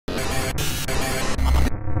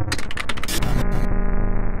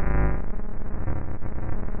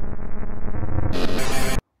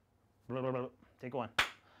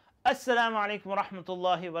Assalamu alaikum wa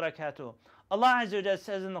rahmatullahi wa barakatuh. Allah Azza wa Jalla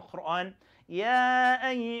says in the Quran, يا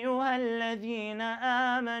أيها الذين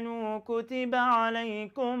آمنوا كتب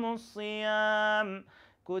عليكم الصيام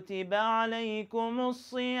كتب عليكم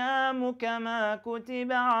الصيام كما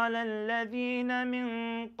كتب على الذين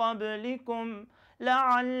من قبلكم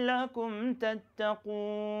لعلكم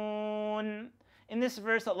تتقون. In this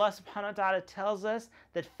verse, Allah subhanahu wa ta'ala tells us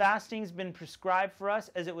that fasting's been prescribed for us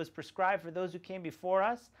as it was prescribed for those who came before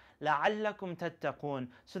us, لَعَلَّكُمْ تَتَّقُونَ,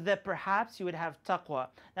 so that perhaps you would have taqwa.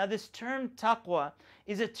 Now this term taqwa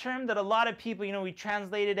is a term that a lot of people, we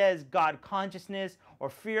translate it as God consciousness or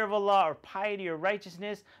fear of Allah or piety or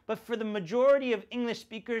righteousness, but for the majority of English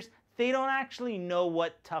speakers, they don't actually know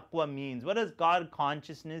what taqwa means. What does God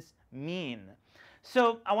consciousness mean?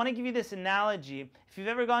 So I want to give you this analogy. If you've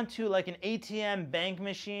ever gone to like an ATM bank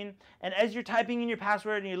machine, and as you're typing in your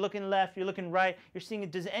password and you're looking left, you're looking right, you're seeing,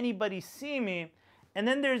 does anybody see me? And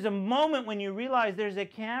then there's a moment when you realize there's a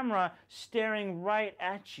camera staring right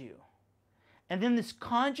at you. And then this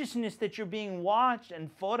consciousness that you're being watched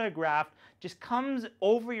and photographed just comes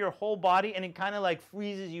over your whole body, and it kind of like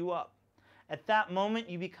freezes you up. At that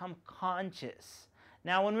moment, you become conscious.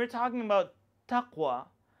 Now, when we're talking about taqwa,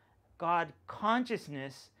 God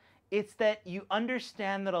consciousness, it's that you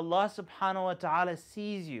understand that Allah subhanahu wa ta'ala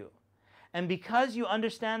sees you. And because you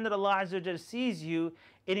understand that Allah Azza wa Jalla sees you,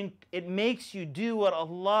 it makes you do what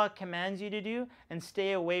Allah commands you to do and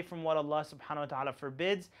stay away from what Allah subhanahu wa ta'ala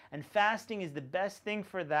forbids. And fasting is the best thing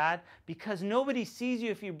for that, because nobody sees you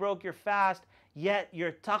if you broke your fast, yet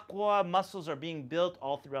your taqwa muscles are being built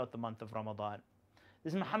all throughout the month of Ramadan.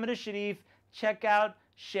 This is Muhammad Alshareef. Check out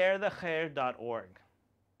sharethekhair.org.